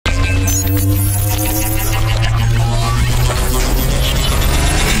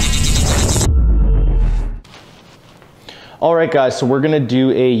All right, guys, so we're gonna do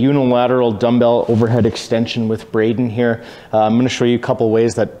a unilateral dumbbell overhead extension with Braeden here. I'm gonna show you a couple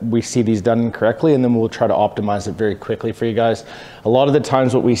ways that we see these done correctly, and then we'll try to optimize it very quickly for you guys. A lot of the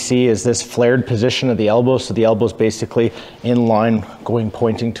times what we see is this flared position of the elbow. So the elbow's basically in line,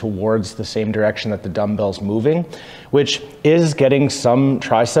 pointing towards the same direction that the dumbbell's moving, which is getting some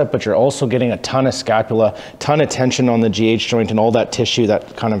tricep, but you're also getting a ton of scapula, ton of tension on the GH joint and all that tissue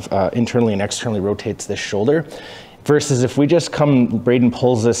that kind of internally and externally rotates this shoulder. Versus if we just Braeden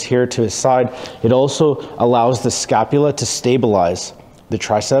pulls this here to his side, it also allows the scapula to stabilize the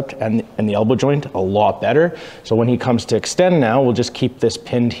tricep and the elbow joint a lot better. So when he comes to extend now, we'll just keep this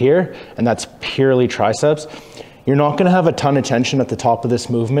pinned here, and that's purely triceps. You're not gonna have a ton of tension at the top of this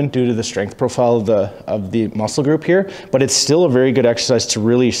movement due to the strength profile of the muscle group here, but it's still a very good exercise to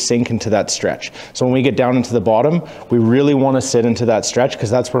really sink into that stretch. So when we get down into the bottom, we really wanna sit into that stretch because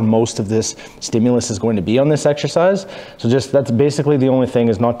that's where most of this stimulus is going to be on this exercise. So that's basically the only thing,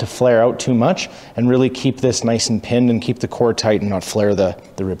 is not to flare out too much and really keep this nice and pinned and keep the core tight and not flare the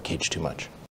rib cage too much.